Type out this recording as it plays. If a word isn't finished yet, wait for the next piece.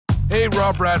Hey,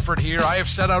 Rob Bradford here. I have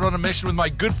set out on a mission with my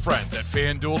good friends at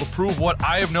FanDuel to prove what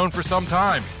I have known for some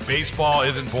time. Baseball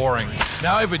isn't boring.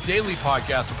 Now I have a daily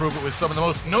podcast to prove it with some of the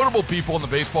most notable people in the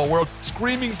baseball world,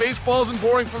 screaming baseball isn't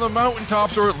boring from the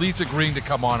mountaintops, or at least agreeing to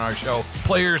come on our show.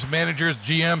 Players, managers,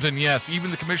 GMs, and yes, even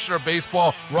the commissioner of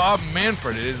baseball, Rob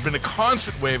Manfred. It has been a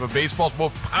constant wave of baseball's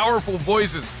most powerful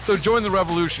voices. So join the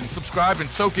revolution. Subscribe and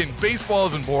soak in Baseball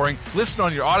Isn't Boring. Listen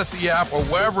on your Odyssey app or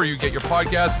wherever you get your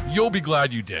podcasts. You'll be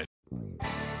glad you did.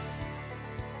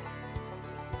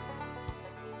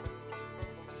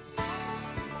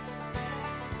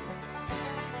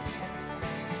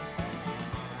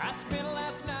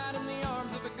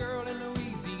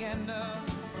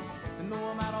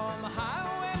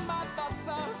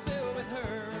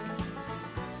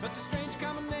 Such a strange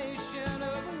combination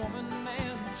of a woman and a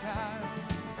child.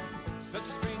 Such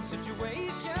a strange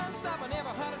situation, stopping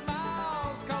every 100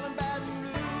 miles, calling Baton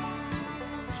Rouge.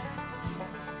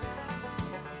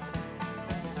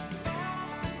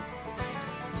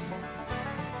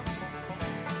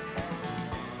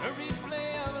 A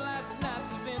replay of last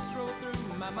night's events rolled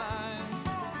through my mind,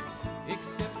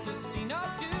 except a scene or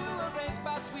two, a race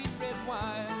by sweet red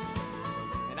wine.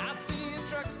 And I see a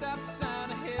truck stop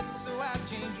sign ahead, so I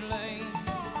change lane.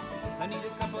 I need a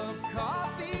cup of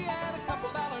coffee and a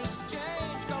couple dollars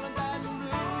change, calling Baton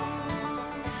Rouge.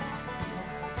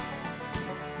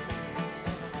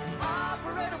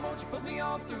 Operator, won't you put me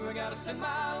on through? I gotta send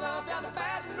my love down to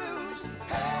Baton Rouge.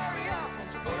 Hurry up,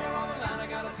 won't you put her on the line? I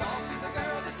gotta talk to the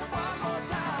girl just one more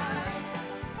time.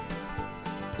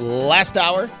 Last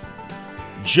hour,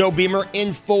 Joe Beamer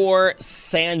in for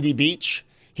Sandy Beach.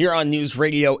 Here on News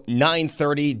Radio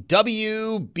 930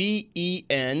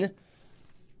 WBEN.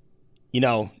 You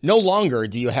know, no longer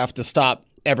do you have to stop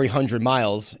every 100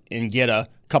 miles and get a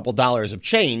couple dollars of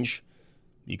change.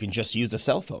 You can just use a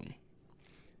cell phone.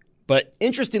 But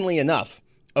interestingly enough,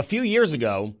 a few years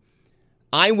ago,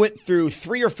 I went through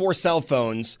 3 or 4 cell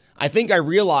phones. I think I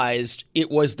realized it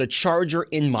was the charger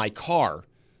in my car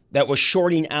that was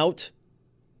shorting out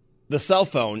the cell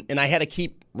phone, and I had to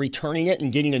keep returning it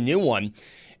and getting a new one.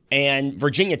 And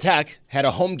Virginia Tech had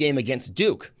a home game against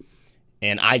Duke,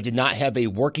 and I did not have a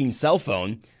working cell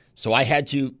phone, so I had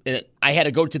to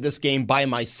go to this game by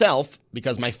myself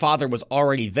because my father was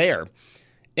already there.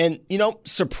 And, you know,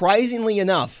 surprisingly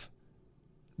enough,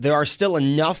 there are still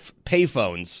enough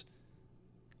payphones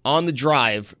on the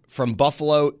drive from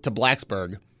Buffalo to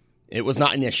Blacksburg. It was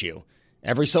not an issue.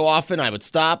 Every so often, I would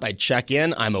stop, I'd check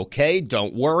in, I'm okay,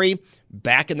 don't worry,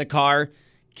 back in the car,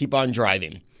 keep on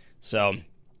driving. So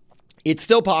it's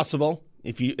still possible.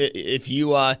 If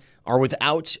you are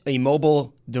without a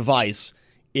mobile device,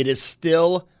 it is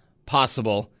still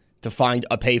possible to find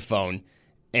a payphone,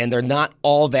 and they're not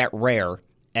all that rare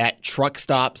at truck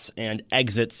stops and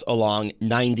exits along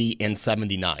 90 and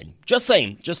 79. Just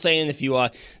saying if you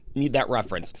need that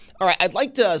reference. All right, I'd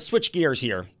like to switch gears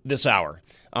here this hour.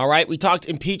 All right, we talked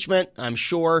impeachment. I'm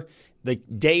sure the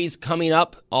days coming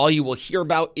up, all you will hear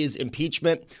about is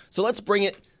impeachment. So let's bring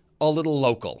it a little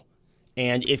local.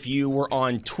 And if you were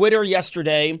on Twitter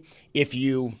yesterday, if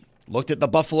you looked at the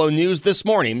Buffalo News this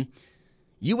morning,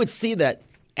 you would see that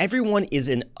everyone is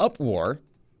in uproar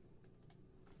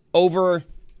over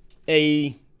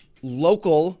a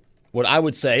local, what I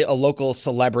would say, a local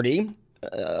celebrity,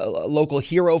 a local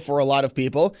hero for a lot of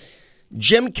people.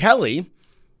 Jim Kelly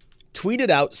tweeted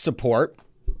out support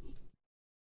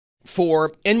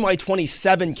for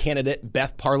NY27 candidate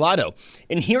Beth Parlato.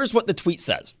 And here's what the tweet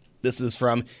says. This is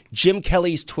from Jim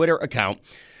Kelly's Twitter account.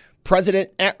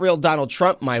 President @Donald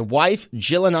Trump, my wife,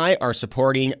 Jill, and I are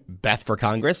supporting Beth for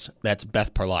Congress, that's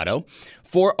Beth Parlato,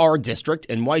 for our district,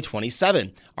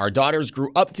 NY27. Our daughters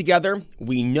grew up together.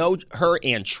 We know her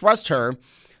and trust her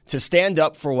to stand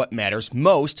up for what matters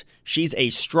most. She's a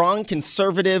strong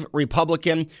conservative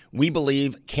Republican we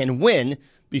believe can win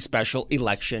the special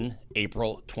election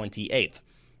April 28th.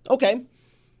 Okay,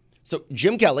 so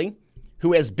Jim Kelly,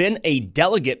 who has been a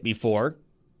delegate before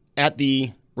at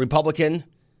the Republican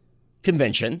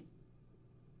convention,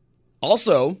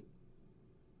 also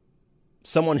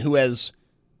someone who has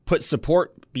put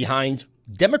support behind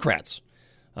Democrats,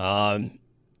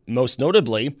 most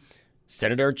notably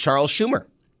Senator Charles Schumer.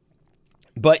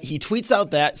 But he tweets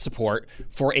out that support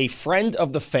for a friend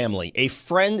of the family, a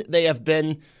friend they have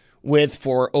been with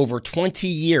for over 20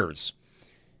 years.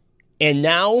 And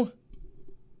now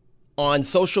on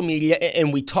social media,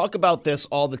 and we talk about this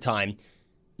all the time,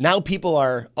 now people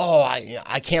are,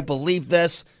 I can't believe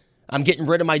this. I'm getting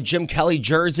rid of my Jim Kelly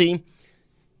jersey.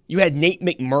 You had Nate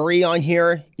McMurray on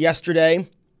here yesterday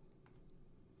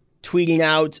tweeting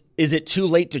out, is it too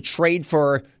late to trade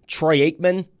for Troy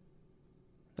Aikman?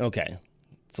 Okay.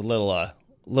 It's a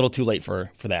little too late for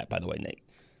that, by the way, Nate.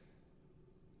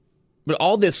 But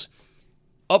all this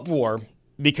uproar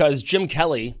because Jim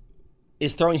Kelly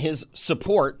is throwing his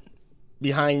support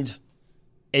behind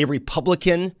a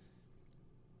Republican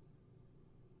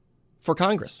for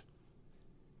Congress.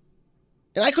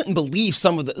 And I couldn't believe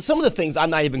some of the things. I'm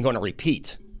not even going to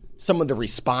repeat some of the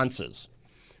responses.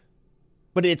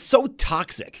 But it's so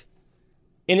toxic.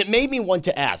 And it made me want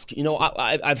to ask,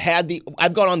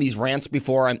 I've gone on these rants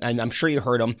before, and I'm sure you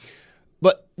heard them.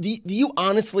 But do you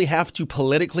honestly have to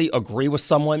politically agree with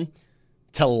someone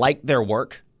to like their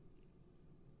work?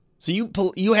 So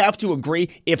you have to agree.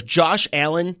 If Josh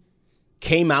Allen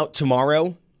came out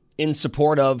tomorrow in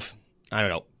support of,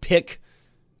 pick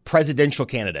presidential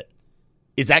candidate,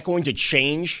 is that going to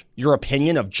change your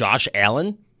opinion of Josh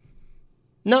Allen?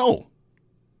 No.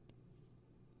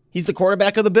 He's the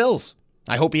quarterback of the Bills.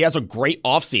 I hope he has a great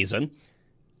offseason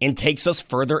and takes us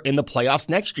further in the playoffs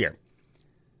next year.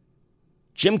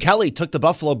 Jim Kelly took the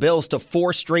Buffalo Bills to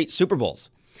 4 straight Super Bowls.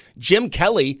 Jim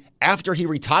Kelly, after he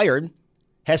retired,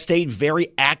 has stayed very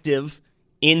active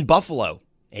in Buffalo,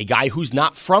 a guy who's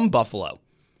not from Buffalo.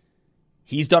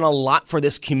 He's done a lot for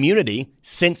this community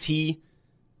since he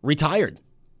retired.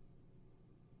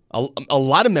 A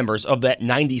lot of members of that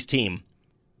 90s team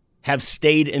have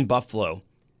stayed in Buffalo,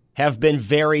 have been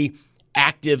very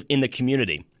active in the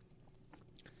community.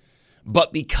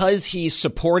 But because he's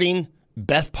supporting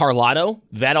Beth Parlato,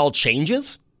 that all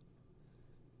changes?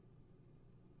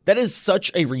 That is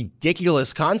such a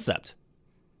ridiculous concept.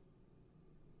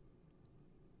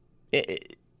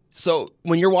 So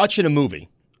when you're watching a movie,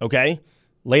 okay,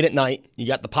 late at night, you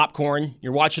got the popcorn,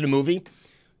 you're watching a movie,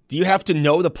 do you have to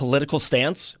know the political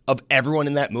stance of everyone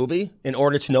in that movie in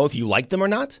order to know if you like them or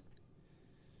not?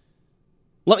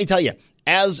 Let me tell you,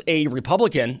 as a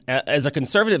Republican, as a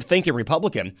conservative thinking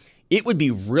Republican, it would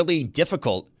be really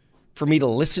difficult for me to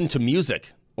listen to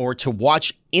music or to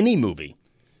watch any movie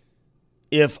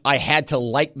if I had to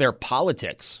like their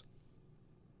politics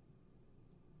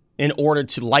in order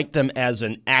to like them as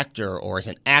an actor or as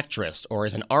an actress or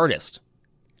as an artist.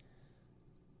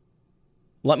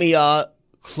 Let me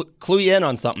clue you in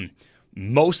on something.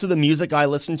 Most of the music I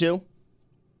listen to,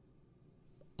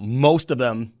 most of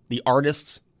them, the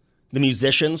artists, the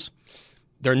musicians,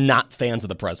 they're not fans of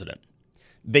the president.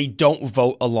 They don't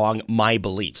vote along my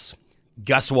beliefs.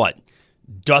 Guess what?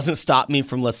 Doesn't stop me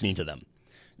from listening to them.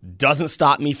 Doesn't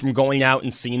stop me from going out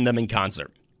and seeing them in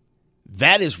concert.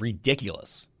 That is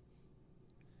ridiculous.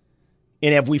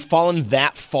 And have we fallen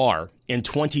that far in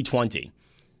 2020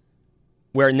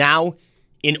 where now,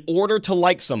 in order to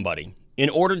like somebody, in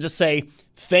order to say,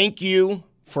 thank you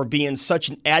for being such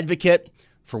an advocate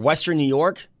for Western New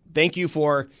York, thank you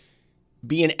for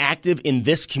being active in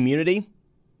this community,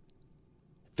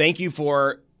 thank you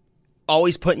for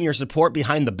always putting your support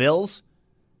behind the Bills,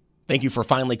 thank you for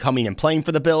finally coming and playing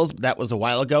for the Bills, that was a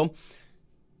while ago,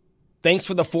 thanks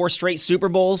for the 4 straight Super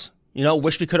Bowls,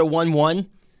 wish we could have won one.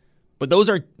 But those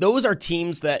are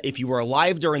teams that if you were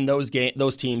alive during those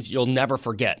teams, you'll never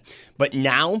forget. But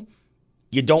now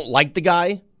you don't like the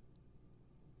guy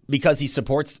because he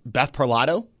supports Beth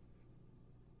Parlato.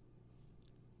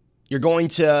 You're going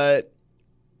to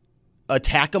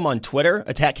attack him on Twitter,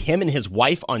 attack him and his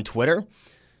wife on Twitter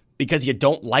because you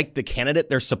don't like the candidate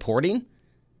they're supporting.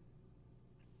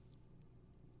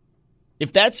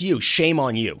 If that's you, shame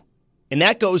on you. And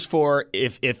that goes for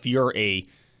if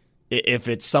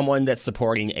it's someone that's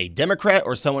supporting a Democrat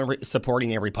or someone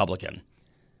supporting a Republican.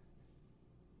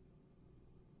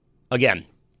 Again,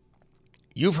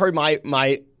 you've heard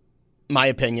my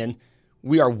opinion.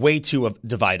 We are way too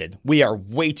divided. We are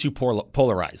way too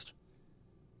polarized.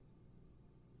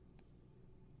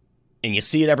 And you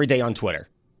see it every day on Twitter.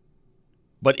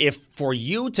 But if for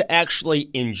you to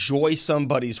actually enjoy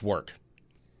somebody's work,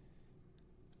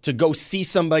 to go see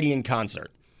somebody in concert,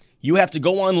 you have to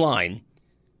go online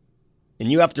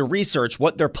and you have to research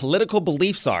what their political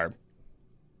beliefs are,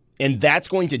 and that's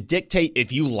going to dictate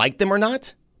if you like them or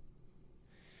not.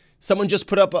 Someone just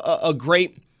put up a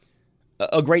great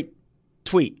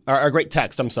tweet, or a great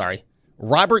text, I'm sorry.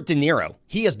 Robert De Niro,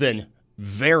 he has been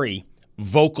very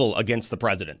vocal against the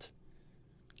president.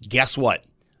 Guess what?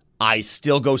 I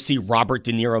still go see Robert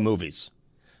De Niro movies.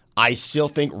 I still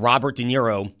think Robert De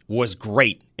Niro was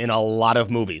great in a lot of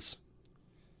movies.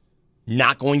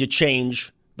 Not going to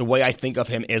change the way I think of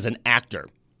him as an actor.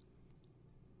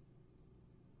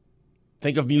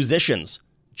 Think of musicians.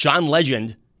 John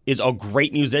Legend is a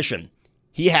great musician.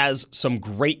 He has some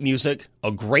great music,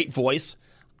 a great voice.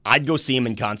 I'd go see him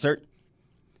in concert.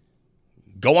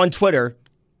 Go on Twitter,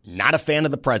 not a fan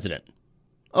of the president.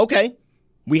 Okay,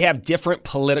 We have different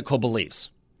political beliefs.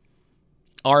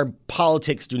 Our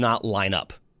politics do not line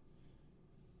up.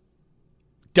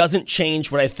 Doesn't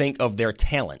change what I think of their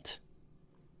talent.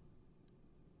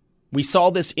 We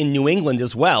saw this in New England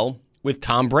as well with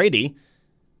Tom Brady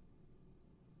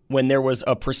when there was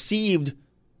a perceived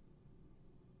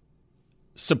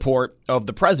support of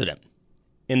the president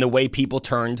in the way people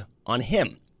turned on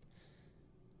him.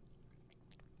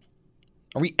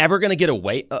 Are we ever going to get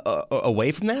away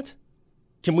from that?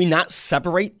 Can we not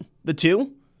separate the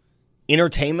two?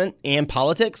 Entertainment and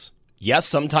politics? Yes,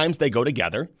 sometimes they go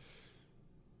together.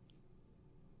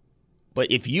 But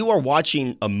if you are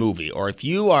watching a movie or if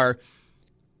you are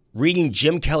reading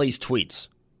Jim Kelly's tweets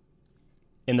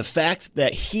and the fact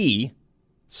that he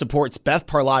supports Beth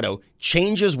Parlato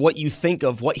changes what you think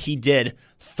of what he did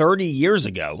 30 years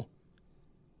ago,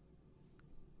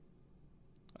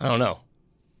 I don't know.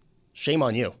 Shame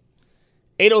on you.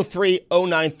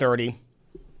 803-0930,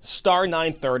 star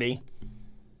 930.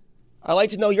 I'd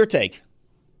like to know your take.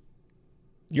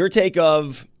 Your take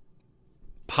of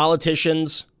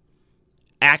politicians,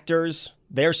 actors,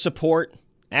 their support,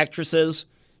 actresses,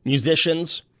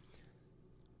 musicians.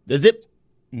 Does it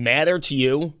matter to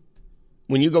you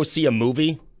when you go see a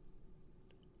movie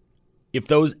if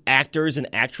those actors and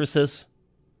actresses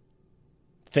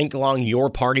think along your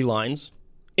party lines?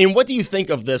 And what do you think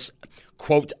of this,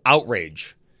 quote,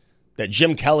 outrage that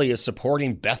Jim Kelly is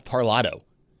supporting Beth Parlato?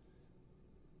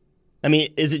 I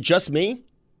mean, is it just me?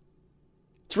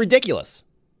 It's ridiculous.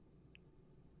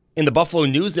 And the Buffalo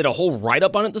News did a whole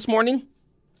write-up on it this morning.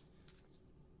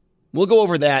 We'll go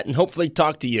over that and hopefully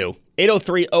talk to you.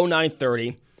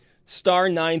 803-0930, star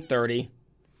 930.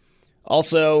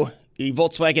 Also, the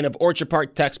Volkswagen of Orchard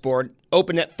Park text board,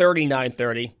 open at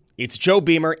 3930. It's Joe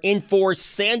Beamer in for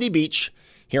Sandy Beach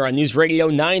here on News Radio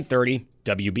 930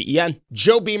 WBEN.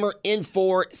 Joe Beamer in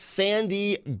for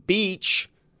Sandy Beach.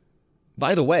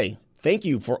 By the way, thank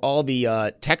you for all the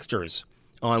texters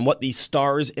on what the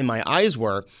stars in my eyes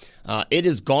were. It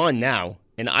is gone now,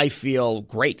 and I feel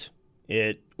great.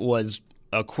 It was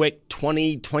a quick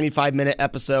 20, 25-minute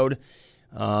episode,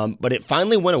 but it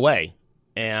finally went away,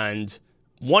 and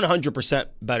 100%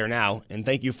 better now. And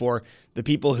thank you for the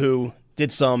people who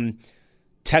did some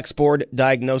text board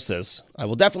diagnosis. I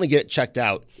will definitely get it checked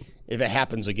out if it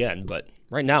happens again, but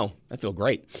right now, I feel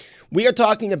great. We are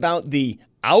talking about the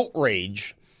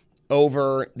outrage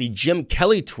over the Jim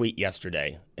Kelly tweet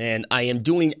yesterday, and I am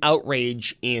doing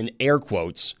outrage in air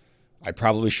quotes. I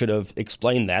probably should have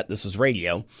explained that. This is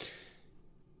radio.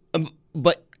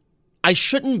 But I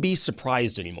shouldn't be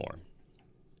surprised anymore,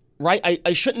 right?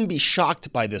 I shouldn't be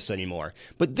shocked by this anymore.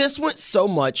 But this went so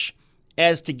much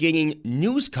as to getting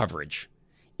news coverage.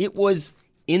 It was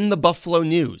in the Buffalo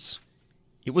News.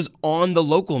 It was on the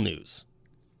local news.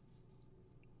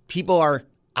 People are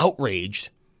outraged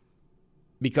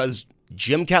because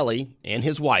Jim Kelly and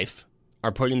his wife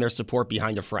are putting their support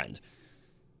behind a friend.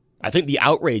 I think the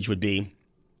outrage would be,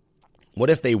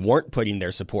 what if they weren't putting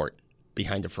their support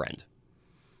behind a friend?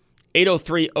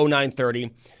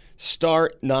 803-0930,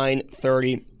 star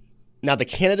 930. Now, the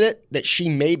candidate that she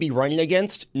may be running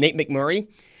against, Nate McMurray,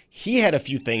 he had a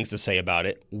few things to say about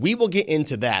it. We will get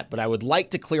into that, but I would like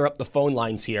to clear up the phone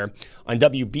lines here on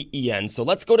WBEN. So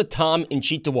let's go to Tom in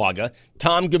Cheektowaga.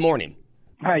 Tom, good morning.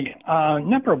 Hi.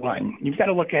 Number one, you've got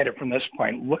to look at it from this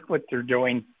point. Look what they're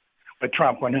doing with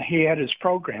Trump. When he had his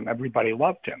program, everybody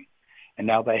loved him, and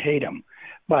now they hate him.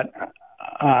 But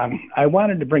I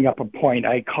wanted to bring up a point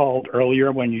I called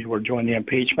earlier when you were doing the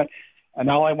impeachment, and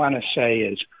all I want to say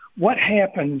is, what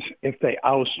happens if they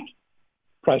oust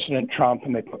President Trump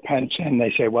and they put Pence in?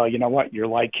 They say, well, you know what? You're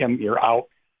like him. You're out.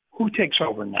 Who takes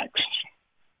over next?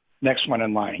 Next one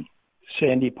in line.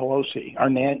 Sandy Pelosi or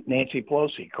Nancy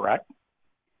Pelosi, correct?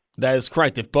 That is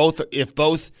correct. If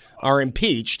both are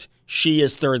impeached, she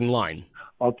is third in line.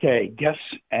 Okay,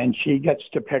 and she gets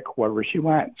to pick whoever she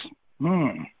wants.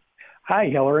 Hi,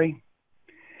 Hillary.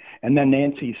 And then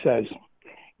Nancy says,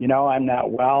 you know, I'm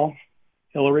not well.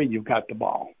 Hillary, you've got the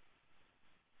ball.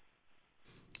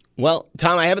 Well,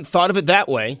 Tom, I haven't thought of it that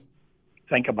way.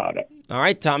 Think about it. All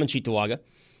right, Tom in Cheektowaga.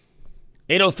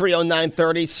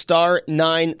 803-0930, star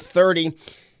 930.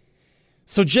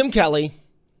 So Jim Kelly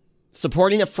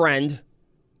supporting a friend,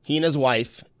 he and his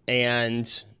wife,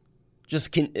 and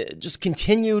just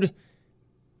continued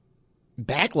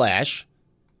backlash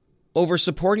over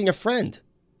supporting a friend.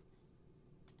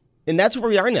 And that's where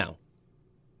we are now.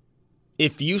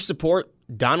 If you support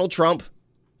Donald Trump,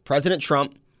 President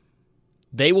Trump,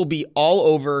 they will be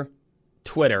all over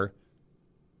Twitter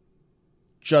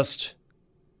just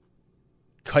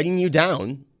cutting you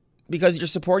down because you're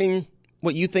supporting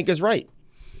what you think is right.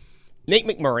 Nate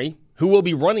McMurray, who will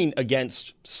be running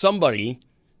against somebody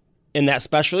in that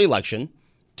special election,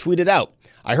 tweeted out,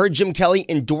 I heard Jim Kelly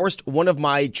endorsed one of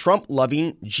my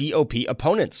Trump-loving GOP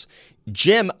opponents.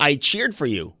 Jim, I cheered for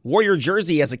you, wore your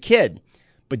jersey as a kid,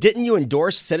 but didn't you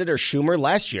endorse Senator Schumer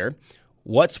last year?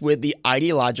 What's with the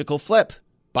ideological flip?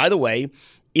 By the way,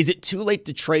 is it too late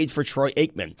to trade for Troy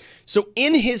Aikman? So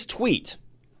in his tweet,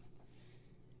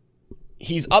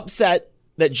 he's upset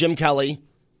that Jim Kelly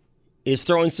is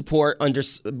throwing support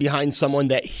behind someone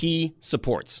that he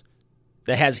supports,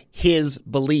 that has his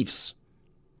beliefs.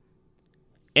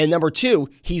 And number two,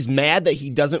 he's mad that he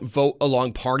doesn't vote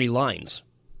along party lines.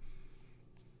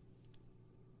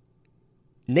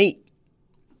 Nate,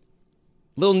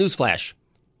 little newsflash.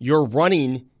 You're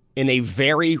running in a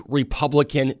very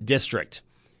Republican district.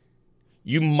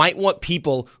 You might want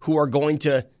people who are going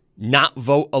to not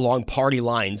vote along party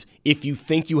lines if you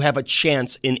think you have a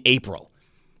chance in April.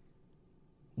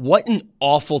 What an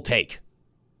awful take.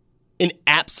 An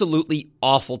absolutely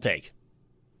awful take.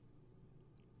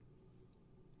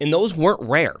 And those weren't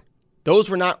rare. Those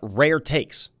were not rare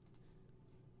takes.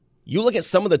 You look at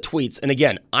some of the tweets, and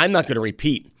again, I'm not going to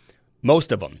repeat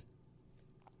most of them.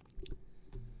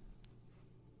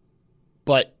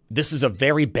 But this is a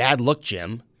very bad look,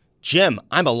 Jim. Jim,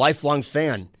 I'm a lifelong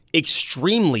fan.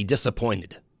 Extremely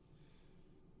disappointed.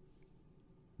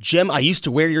 Jim, I used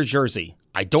to wear your jersey.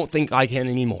 I don't think I can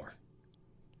anymore.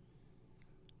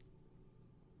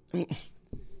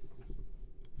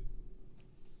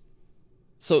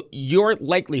 So your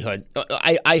likelihood,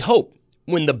 I hope,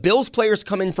 when the Bills players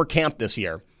come in for camp this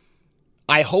year,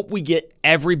 I hope we get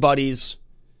everybody's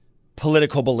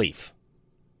political belief.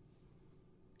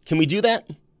 Can we do that?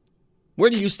 Where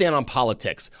do you stand on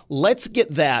politics? Let's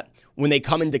get that when they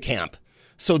come into camp.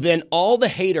 So then all the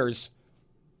haters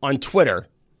on Twitter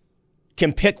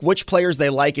can pick which players they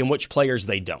like and which players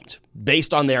they don't,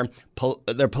 based on their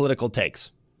political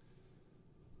takes.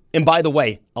 And by the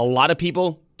way, a lot of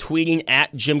people tweeting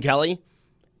at Jim Kelly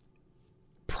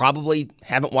probably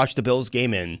haven't watched the Bills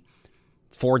game in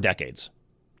 4 decades,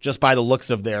 just by the looks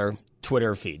of their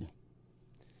Twitter feed.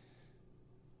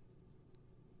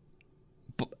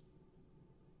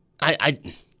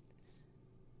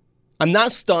 I'm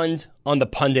not stunned on the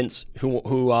pundits who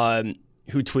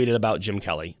tweeted about Jim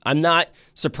Kelly. I'm not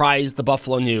surprised the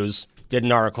Buffalo News did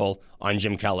an article on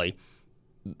Jim Kelly.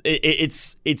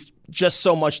 It's just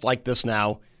so much like this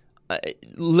now.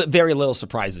 Very little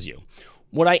surprises you.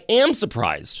 What I am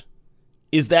surprised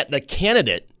is that the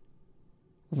candidate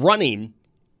running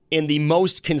in the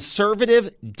most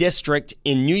conservative district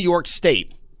in New York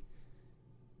State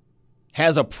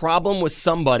has a problem with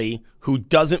somebody who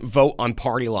doesn't vote on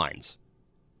party lines.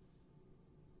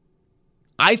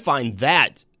 I find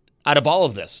that, out of all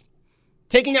of this,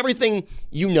 taking everything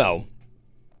you know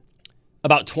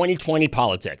about 2020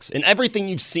 politics and everything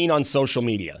you've seen on social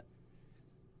media,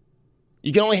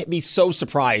 you can only be so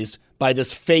surprised by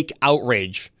this fake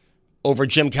outrage over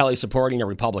Jim Kelly supporting a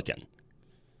Republican.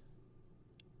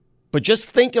 But just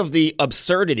think of the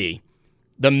absurdity.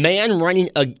 The man running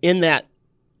in that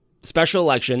special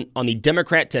election on the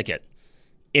Democrat ticket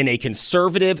in a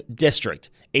conservative district,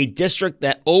 a district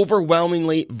that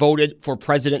overwhelmingly voted for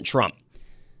President Trump.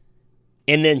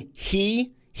 And then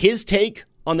his take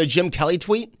on the Jim Kelly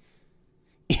tweet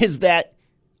is that,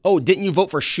 oh, didn't you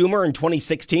vote for Schumer in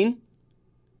 2016?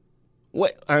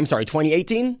 What? I'm sorry,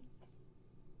 2018?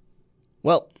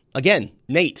 Well, again,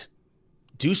 Nate,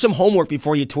 do some homework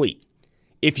before you tweet.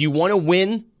 If you want to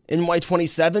win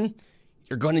NY27,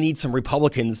 you're going to need some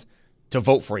Republicans to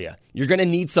vote for you. You're going to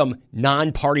need some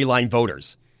non-party line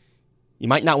voters. You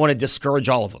might not want to discourage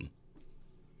all of them.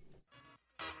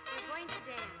 We're going to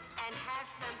dance and have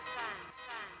some fun.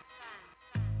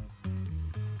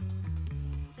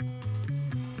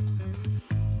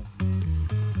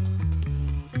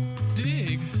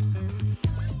 Dig.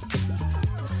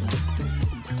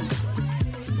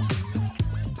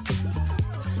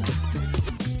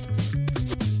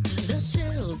 The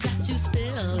chills that you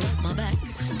spill up my back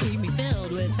keep me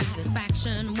filled with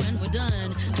satisfaction when we're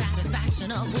done.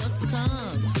 Satisfaction of what's to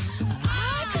come.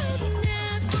 I couldn't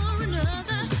ask for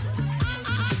another.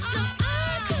 No,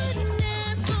 I couldn't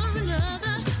ask for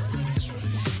another.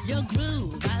 Your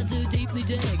groove, I do deeply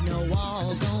dig. No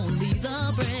walls, only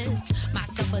the bridge. My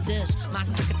supper dish, my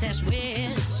crocketesh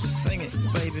wish. Sing it,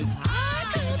 baby. I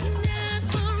couldn't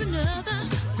ask for another.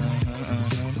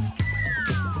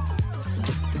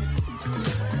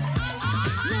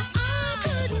 No, I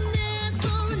couldn't ask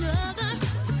for another.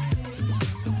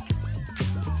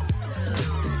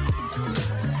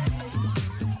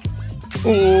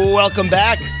 Welcome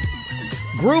back.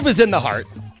 Groove is in the heart.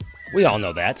 We all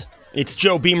know that. It's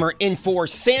Joe Beamer in for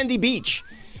Sandy Beach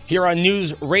here on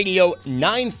News Radio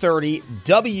 930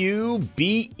 WBEN.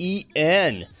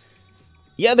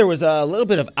 Yeah, there was a little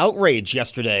bit of outrage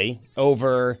yesterday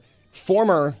over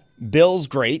former Bills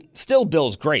great, still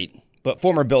Bills great, but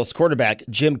former Bills quarterback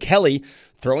Jim Kelly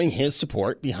throwing his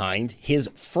support behind his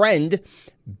friend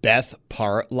Beth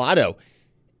Parlato.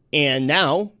 And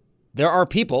now there are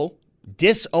people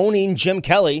disowning Jim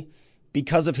Kelly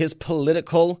because of his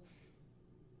political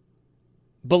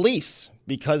beliefs,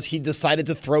 because he decided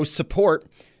to throw support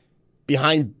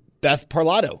behind Beth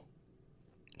Parlato.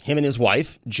 Him and his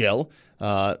wife, Jill,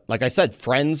 like I said,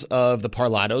 friends of the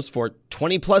Parlatos for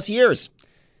 20 plus years.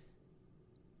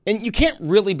 And you can't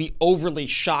really be overly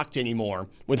shocked anymore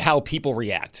with how people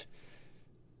react.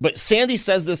 But Sandy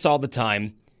says this all the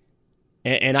time,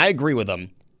 and I agree with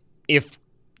him. If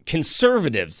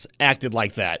conservatives acted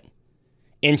like that,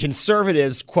 and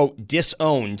conservatives, quote,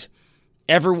 disowned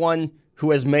everyone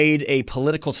who has made a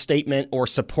political statement or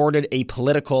supported a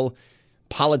political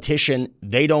politician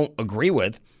they don't agree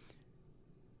with,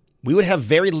 we would have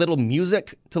very little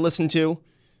music to listen to.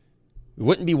 We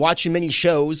wouldn't be watching many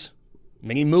shows,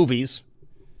 many movies.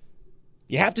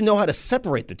 You have to know how to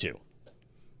separate the two.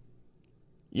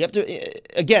 You have to,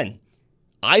 again,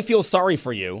 I feel sorry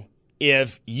for you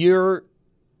if your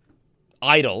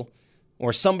idol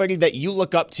or somebody that you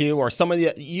look up to or somebody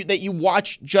that you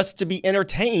watch just to be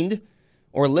entertained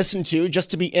or listen to just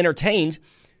to be entertained,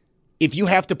 if you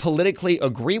have to politically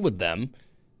agree with them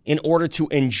in order to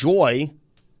enjoy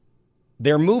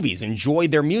their movies, enjoy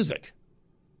their music.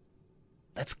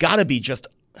 That's got to be just,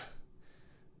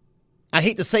 I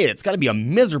hate to say it, it's got to be a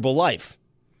miserable life.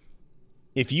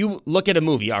 If you look at a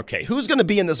movie, okay, who's going to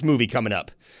be in this movie coming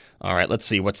up? All right, let's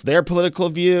see. What's their political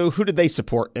view? Who did they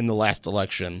support in the last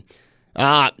election?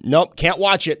 Nope, can't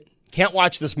watch it. Can't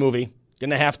watch this movie. Going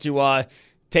to have to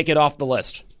take it off the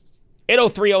list.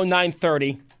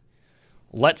 8030930.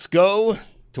 Let's go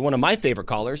to one of my favorite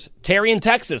callers, Terry in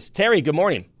Texas. Terry, good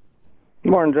morning.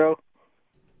 Good morning, Joe.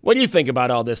 What do you think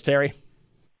about all this, Terry?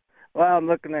 Well, I'm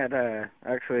looking at,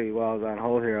 actually, while I was on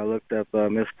hold here, I looked up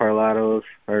Miss Parlato's,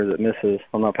 or is it Mrs.?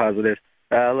 I'm not positive.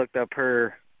 I looked up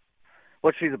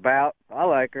what she's about. I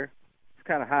like her. She's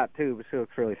kind of hot, too, but she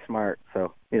looks really smart.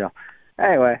 So,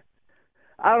 Anyway,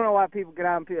 I don't know why people get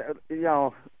on,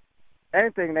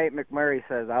 anything Nate McMurray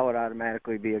says, I would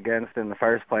automatically be against in the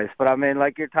first place. But, I mean,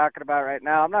 like you're talking about right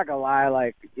now, I'm not going to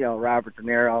lie, Robert De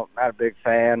Niro, not a big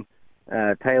fan.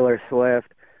 Taylor Swift,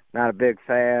 not a big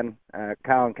fan.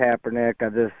 Colin Kaepernick,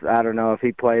 I don't know if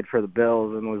he played for the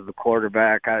Bills and was the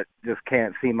quarterback. I just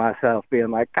can't see myself being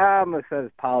like, I'm going to set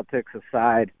his politics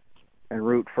aside and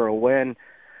root for a win.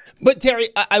 But, Terry,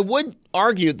 I would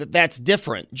argue that that's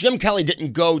different. Jim Kelly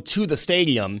didn't go to the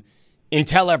stadium and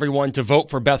tell everyone to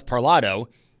vote for Beth Parlato.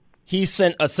 He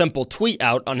sent a simple tweet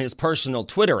out on his personal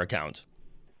Twitter account.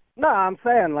 No, I'm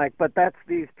saying, but that's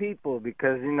these people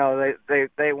because,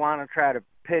 they want to try to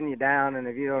pin you down, and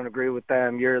if you don't agree with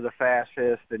them, you're the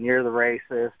fascist, and you're the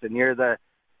racist, and you're the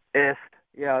ist.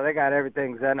 They got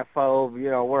everything xenophobe.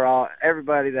 We're all,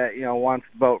 everybody that, wants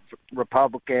to vote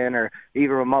Republican or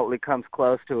even remotely comes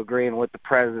close to agreeing with the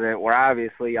president, we're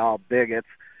obviously all bigots.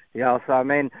 So, I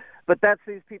mean, but that's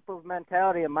these people's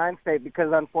mentality and mind state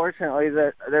because, unfortunately,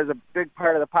 there's a big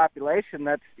part of the population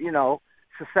that's,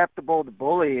 susceptible to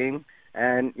bullying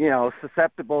and,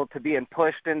 susceptible to being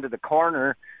pushed into the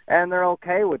corner, and they're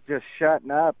okay with just shutting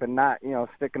up and not,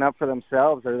 sticking up for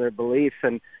themselves or their beliefs.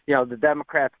 And, the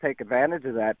Democrats take advantage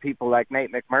of that. People like Nate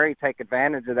McMurray take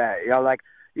advantage of that.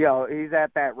 He's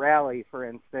at that rally, for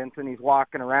instance, and he's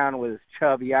walking around with his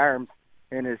chubby arms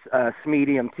in his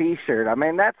medium T-shirt. I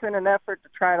mean, that's in an effort to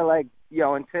try to,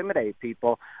 intimidate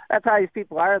people. That's how these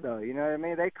people are, though. You know what I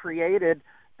mean? They created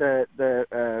the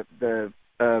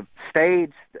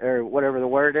stage or whatever the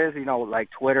word is, like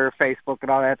Twitter, Facebook,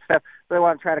 and all that stuff. They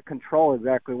want to try to control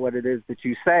exactly what it is that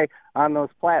you say on those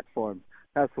platforms.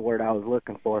 That's the word I was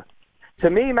looking for. To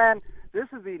me, man, this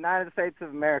is the United States of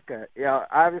America.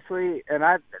 Obviously, and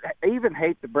I even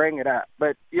hate to bring it up,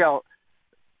 but,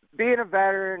 being a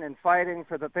veteran and fighting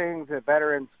for the things that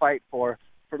veterans fight for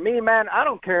me, man, I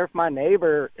don't care if my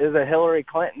neighbor is a Hillary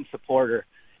Clinton supporter.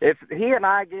 If he and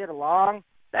I get along,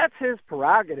 that's his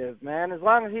prerogative, man, as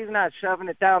long as he's not shoving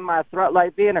it down my throat.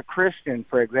 Like being a Christian,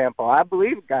 for example. I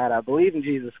believe in God. I believe in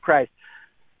Jesus Christ.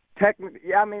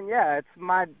 Technically, I mean, yeah, it's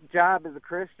my job as a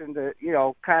Christian to,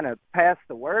 kind of pass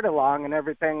the word along and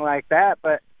everything like that.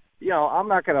 But, I'm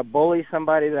not going to bully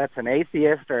somebody that's an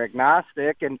atheist or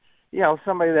agnostic. And,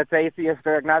 somebody that's atheist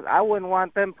or agnostic, I wouldn't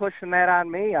want them pushing that on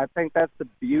me. I think that's the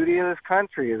beauty of this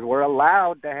country is we're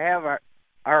allowed to have our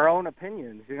our own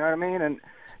opinions. You know what I mean? And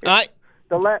I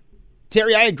the let.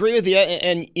 Terry, I agree with you.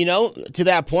 And, to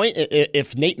that point,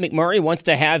 if Nate McMurray wants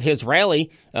to have his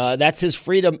rally, that's his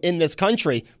freedom in this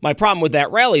country. My problem with that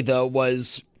rally, though,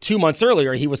 was 2 months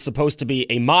earlier, he was supposed to be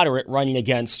a moderate running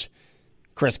against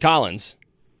Chris Collins.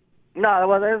 No,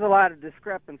 well, there's a lot of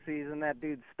discrepancies in that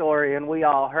dude's story, and we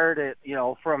all heard it,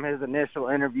 from his initial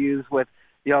interviews with,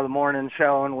 the morning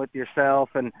show and with yourself,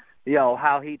 and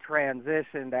how he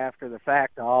transitioned after the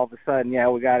fact. All of a sudden,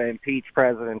 we got to impeach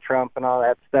President Trump and all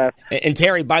that stuff. And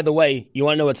Terry, by the way, you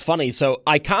want to know what's funny? So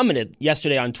I commented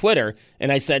yesterday on Twitter,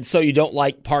 and I said, so you don't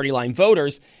like party line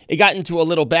voters? It got into a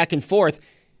little back and forth.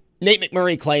 Nate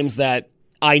McMurray claims that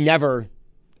I never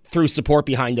threw support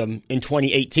behind him in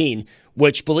 2018,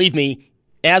 which, believe me,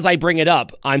 as I bring it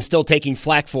up, I'm still taking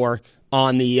flack for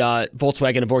on the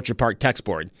Volkswagen of Orchard Park text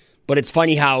board. But it's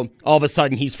funny how all of a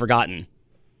sudden he's forgotten.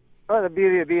 Well, the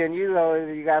beauty of being you, though,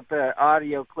 is you got the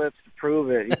audio clips to prove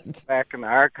it. You back in the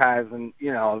archives, and,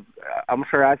 I'm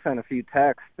sure I sent a few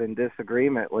texts in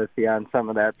disagreement with you on some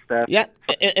of that stuff. Yeah,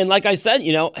 and like I said,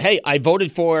 hey, I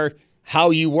voted for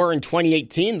how you were in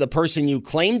 2018, the person you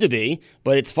claimed to be.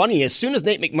 But it's funny, as soon as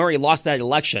Nate McMurray lost that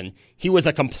election, he was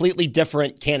a completely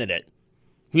different candidate.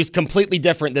 He was completely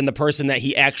different than the person that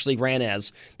he actually ran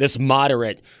as, this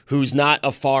moderate who's not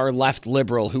a far left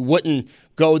liberal, who wouldn't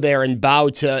go there and bow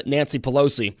to Nancy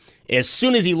Pelosi. As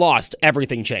soon as he lost,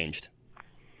 everything changed.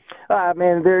 I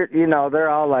mean, they're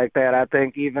all like that. I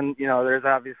think even, there's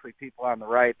obviously people on the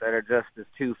right that are just as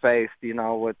two-faced,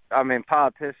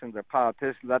 politicians are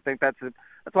politicians. I think that's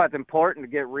why it's important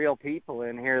to get real people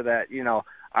in here that,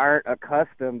 aren't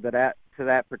accustomed to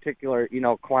that particular,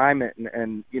 climate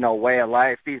and way of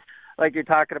life. These, like you're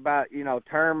talking about,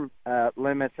 term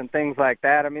limits and things like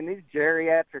that. I mean, these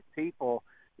geriatric people,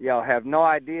 have no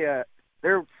idea.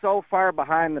 They're so far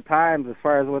behind the times as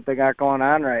far as what they got going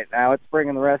on right now. It's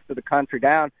bringing the rest of the country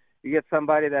down. You get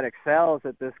somebody that excels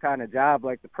at this kind of job,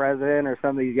 like the president or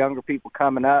some of these younger people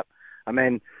coming up. I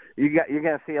mean, you're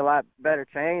going to see a lot better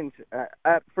change.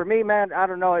 For me, man, I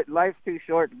don't know. Life's too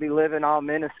short to be living all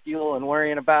minuscule and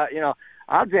worrying about,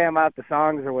 I'll jam out the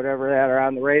songs or whatever that are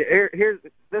on the radio.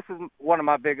 This is one of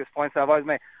my biggest points I've always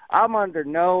made. I'm under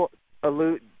no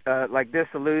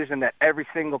disillusion that every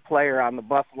single player on the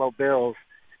Buffalo Bills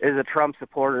is a Trump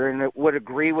supporter and it would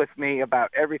agree with me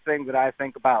about everything that I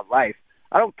think about life.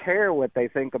 I don't care what they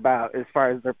think about as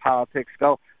far as their politics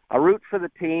go. I root for the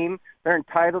team. They're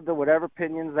entitled to whatever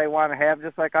opinions they want to have,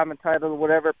 just like I'm entitled to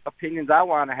whatever opinions I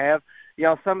want to have.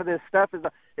 Some of this stuff is,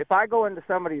 if I go into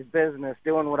somebody's business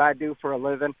doing what I do for a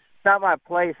living, it's not my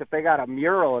place if they got a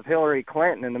mural of Hillary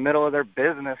Clinton in the middle of their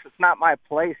business. It's not my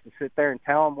place to sit there and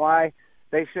tell them why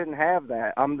they shouldn't have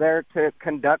that. I'm there to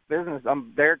conduct business.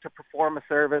 I'm there to perform a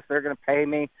service. They're going to pay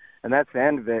me, and that's the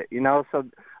end of it, So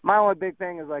my only big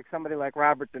thing is like somebody like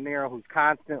Robert De Niro, who's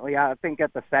constantly, I think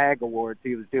at the SAG Awards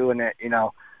he was doing it,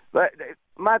 But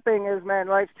my thing is, man,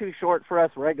 life's too short for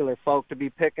us regular folk to be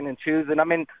picking and choosing. I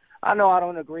mean, I know I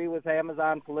don't agree with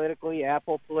Amazon politically,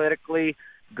 Apple politically,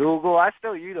 Google. I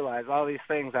still utilize all these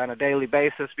things on a daily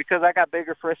basis because I got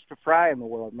bigger fish to fry in the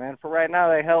world, man. For right now,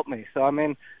 they help me. So, I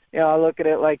mean, I look at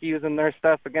it like using their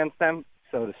stuff against them,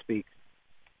 so to speak.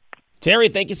 Terry,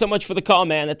 thank you so much for the call,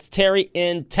 man. It's Terry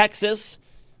in Texas.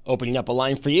 Opening up a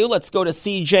line for you. Let's go to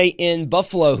CJ in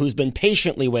Buffalo, who's been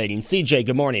patiently waiting. CJ,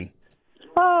 good morning.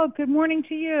 Oh, good morning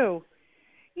to you.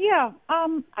 Yeah,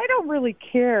 I don't really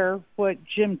care what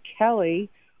Jim Kelly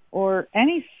or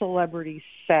any celebrity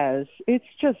says. It's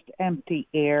just empty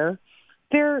air.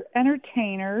 They're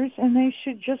entertainers, and they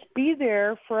should just be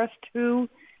there for us to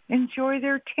enjoy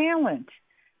their talent.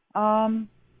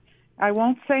 I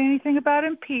won't say anything about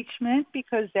impeachment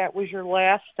because that was your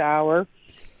last hour,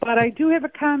 but I do have a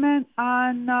comment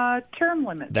on term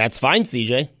limits. That's fine,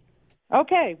 CJ.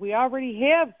 Okay, we already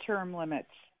have term limits.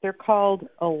 They're called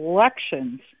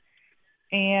elections,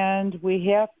 and we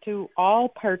have to all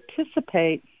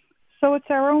participate. So it's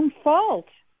our own fault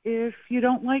if you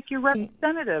don't like your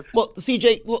representative. Well,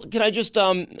 CJ, can I just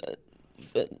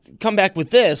come back with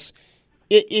this?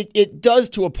 It does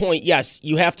to a point, yes,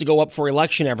 you have to go up for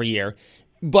election every year.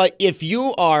 But if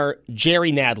you are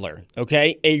Jerry Nadler,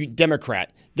 okay, a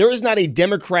Democrat, there is not a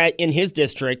Democrat in his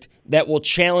district that will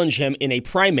challenge him in a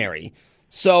primary.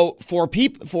 So for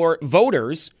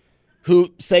voters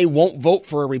who say won't vote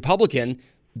for a Republican,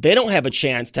 they don't have a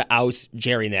chance to oust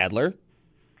Jerry Nadler.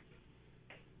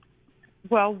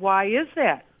 Well, why is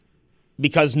that?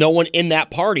 Because no one in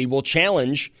that party will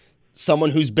challenge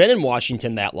someone who's been in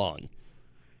Washington that long.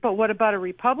 But what about a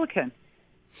Republican?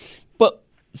 But,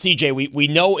 CJ, we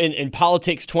know in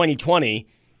politics 2020,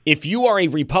 if you are a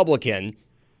Republican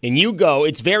and you go,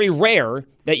 it's very rare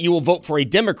that you will vote for a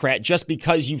Democrat just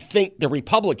because you think the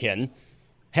Republican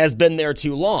has been there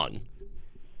too long.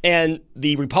 And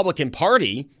the Republican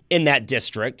Party in that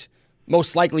district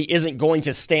most likely isn't going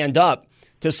to stand up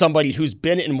to somebody who's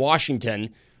been in Washington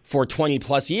for 20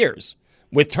 plus years.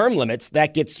 With term limits,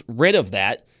 that gets rid of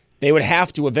that. They would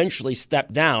have to eventually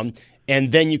step down,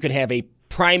 and then you could have a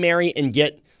primary and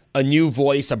get a new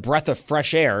voice, a breath of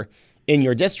fresh air in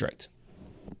your district.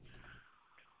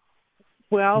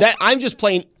 Well, I'm just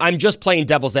playing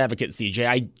devil's advocate, CJ.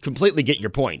 I completely get your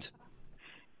point.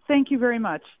 thank you very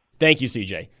much. Thank you,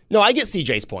 CJ. No, I get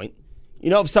CJ's point.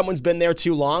 If someone's been there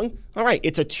too long, all right,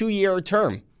 it's a 2-year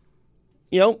term.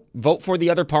 Vote for the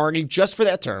other party just for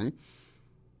that term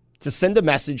to send a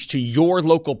message to your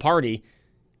local party.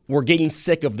 We're getting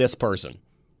sick of this person.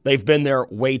 They've been there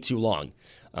way too long.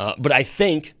 But I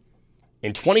think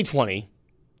in 2020,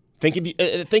 think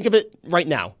of it right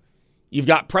now. You've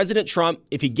got President Trump.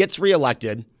 If he gets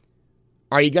reelected,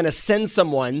 are you going to send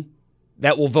someone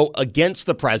that will vote against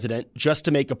the president just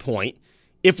to make a point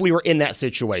if we were in that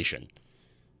situation?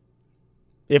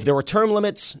 If there were term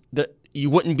limits, you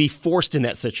wouldn't be forced in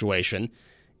that situation.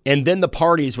 And then the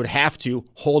parties would have to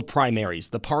hold primaries.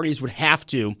 The parties would have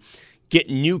to get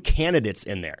new candidates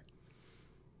in there.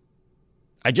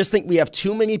 I just think we have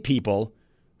too many people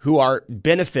who are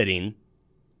benefiting,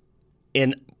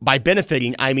 and by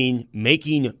benefiting, I mean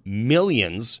making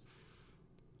millions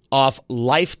off a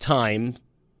lifetime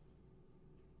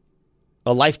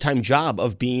job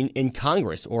of being in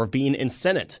Congress or of being in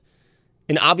Senate.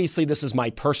 And obviously, this is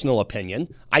my personal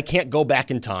opinion. I can't go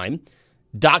back in time.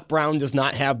 Doc Brown does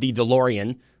not have the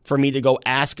DeLorean for me to go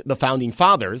ask the Founding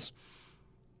Fathers.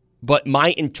 But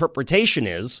my interpretation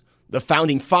is the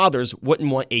Founding Fathers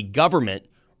wouldn't want a government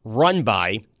run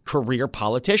by career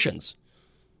politicians.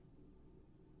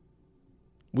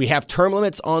 We have term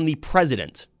limits on the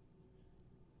president.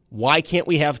 Why can't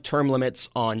we have term limits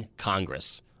on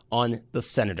Congress, on the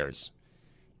senators?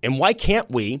 And why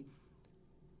can't we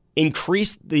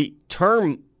increase the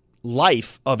term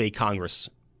life of a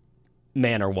congressman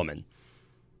or woman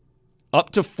up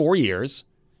to 4 years?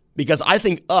 Because I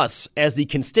think us, as the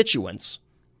constituents,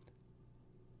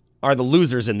 are the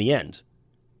losers in the end.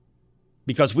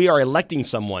 Because we are electing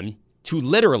someone to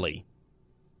literally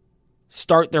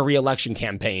start their reelection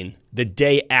campaign the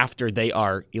day after they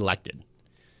are elected.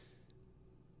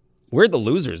 We're the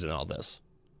losers in all this.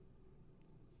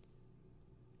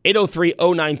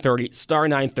 803-0930, star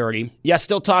 930. Yeah,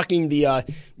 still talking the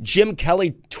Jim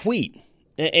Kelly tweet.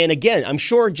 And again, I'm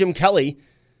sure Jim Kelly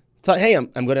thought, hey, I'm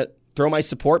going to throw my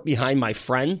support behind my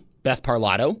friend, Beth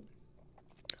Parlato.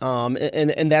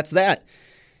 And that's that.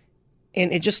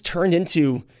 And it just turned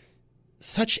into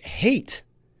such hate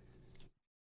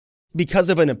because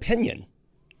of an opinion.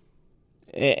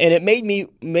 And it made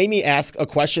me ask a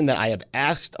question that I have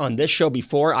asked on this show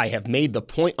before. I have made the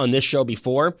point on this show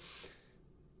before.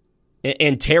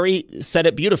 And Terry said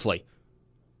it beautifully.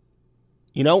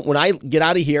 When I get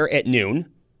out of here at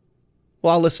noon,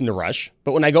 well, I'll listen to Rush.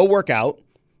 But when I go work out,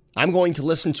 I'm going to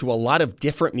listen to a lot of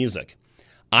different music.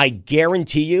 I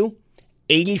guarantee you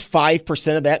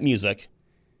 85% of that music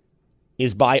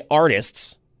is by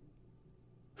artists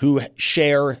who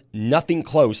share nothing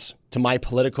close to my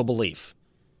political belief.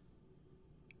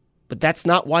 But that's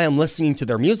not why I'm listening to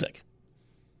their music.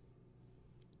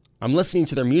 I'm listening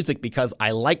to their music because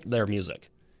I like their music.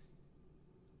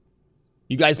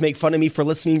 You guys make fun of me for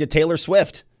listening to Taylor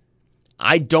Swift.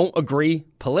 I don't agree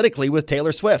politically with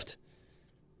Taylor Swift.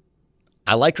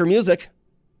 I like her music.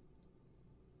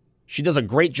 She does a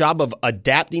great job of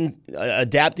adapting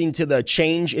to the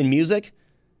change in music.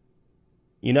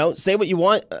 Say what you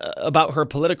want about her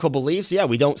political beliefs. Yeah,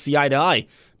 we don't see eye to eye.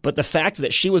 But the fact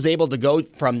that she was able to go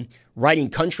from writing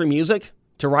country music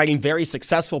to writing very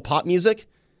successful pop music,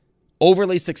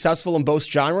 overly successful in both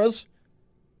genres.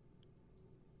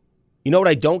 You know what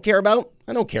I don't care about?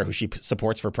 I don't care who she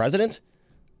supports for president.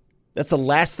 That's the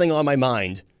last thing on my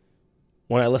mind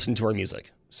when I listen to her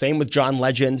music. Same with John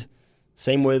Legend.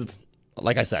 Same with,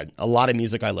 like I said, a lot of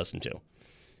music I listen to.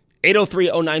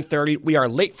 803-0930. We are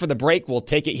late for the break. We'll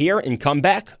take it here and come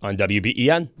back on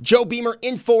WBEN. Joe Beamer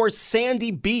in for Sandy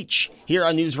Beach here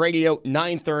on News Radio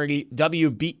 930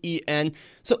 WBEN.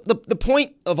 So the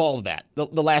point of all of that,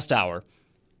 the last hour,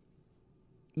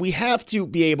 we have to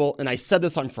be able, and I said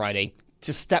this on Friday,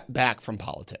 to step back from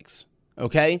politics,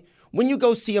 okay? When you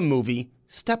go see a movie,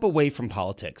 step away from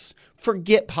politics.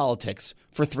 Forget politics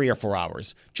for 3 or 4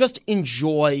 hours. Just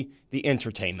enjoy the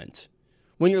entertainment.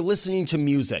 When you're listening to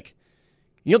music,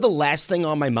 the last thing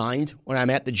on my mind when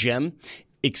I'm at the gym,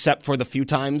 except for the few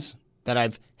times that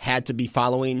I've had to be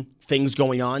following things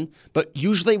going on. But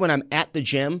usually when I'm at the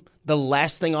gym, the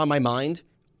last thing on my mind,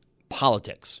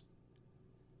 politics.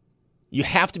 You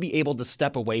have to be able to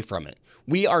step away from it.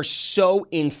 We are so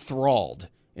enthralled,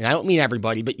 and I don't mean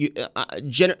everybody, but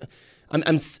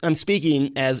I'm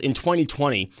speaking as in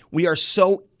 2020, we are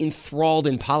so enthralled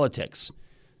in politics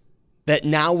that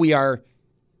now we are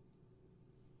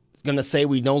going to say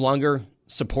we no longer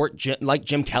support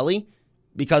Jim Kelly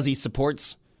because he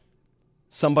supports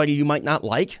somebody you might not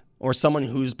like or someone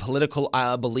whose political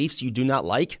beliefs you do not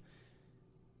like.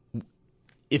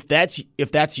 If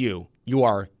that's you, you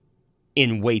are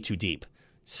in way too deep.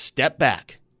 Step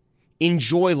back.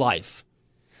 Enjoy life.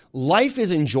 Life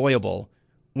is enjoyable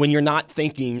when you're not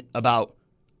thinking about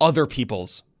other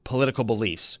people's political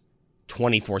beliefs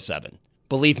 24/7.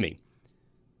 Believe me,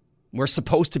 we're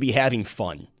supposed to be having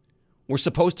fun. We're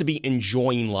supposed to be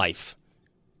enjoying life.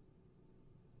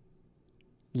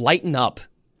 Lighten up.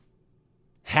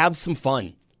 Have some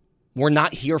fun. We're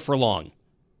not here for long.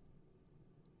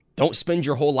 Don't spend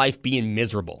your whole life being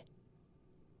miserable.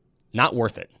 Not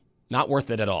worth it. Not worth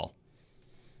it at all.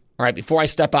 All right, before I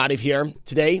step out of here,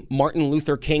 today, Martin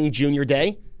Luther King Jr.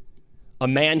 Day, a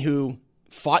man who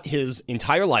fought his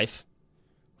entire life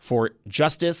for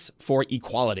justice, for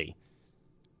equality.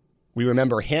 We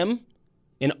remember him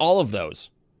and all of those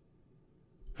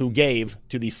who gave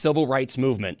to the civil rights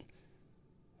movement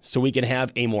so we can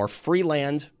have a more free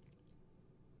land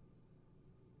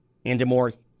and a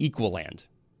more equal land.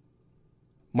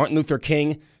 Martin Luther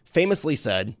King famously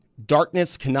said,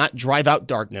 "Darkness cannot drive out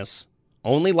darkness.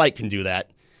 Only light can do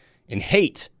that. And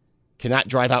hate cannot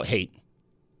drive out hate.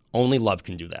 Only love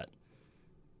can do that."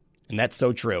 And that's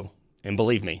so true. And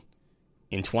believe me,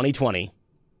 in 2020,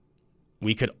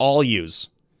 we could all use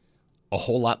a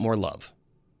whole lot more love.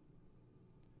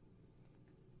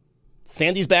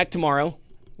 Sandy's back tomorrow,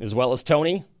 as well as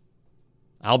Tony.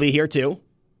 I'll be here too.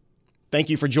 Thank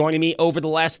you for joining me over the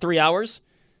last 3 hours.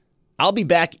 I'll be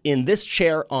back in this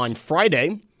chair on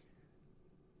Friday,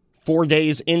 4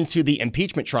 days into the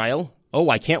impeachment trial. Oh,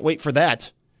 I can't wait for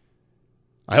that.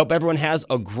 I hope everyone has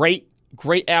a great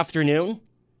afternoon.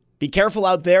 Be careful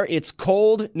out there. It's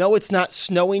cold. No, it's not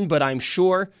snowing, but I'm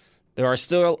sure there are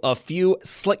still a few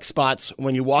slick spots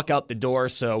when you walk out the door.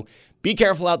 So be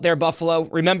careful out there, Buffalo.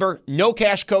 Remember, no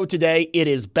cash code today. It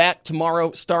is back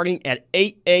tomorrow starting at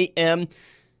 8 a.m.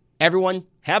 Everyone,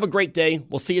 have a great day.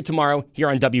 We'll see you tomorrow here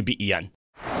on WBEN.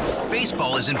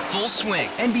 Baseball is in full swing.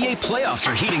 NBA playoffs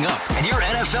are heating up, and your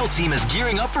NFL team is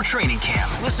gearing up for training camp.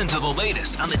 Listen to the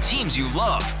latest on the teams you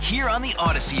love here on the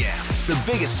Odyssey app. The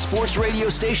biggest sports radio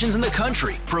stations in the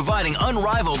country, providing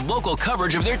unrivaled local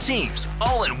coverage of their teams,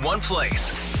 all in one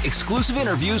place. Exclusive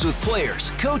interviews with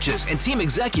players, coaches, and team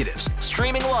executives,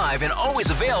 streaming live and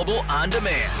always available on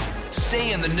demand.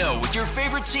 Stay in the know with your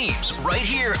favorite teams right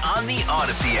here on the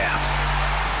Odyssey app.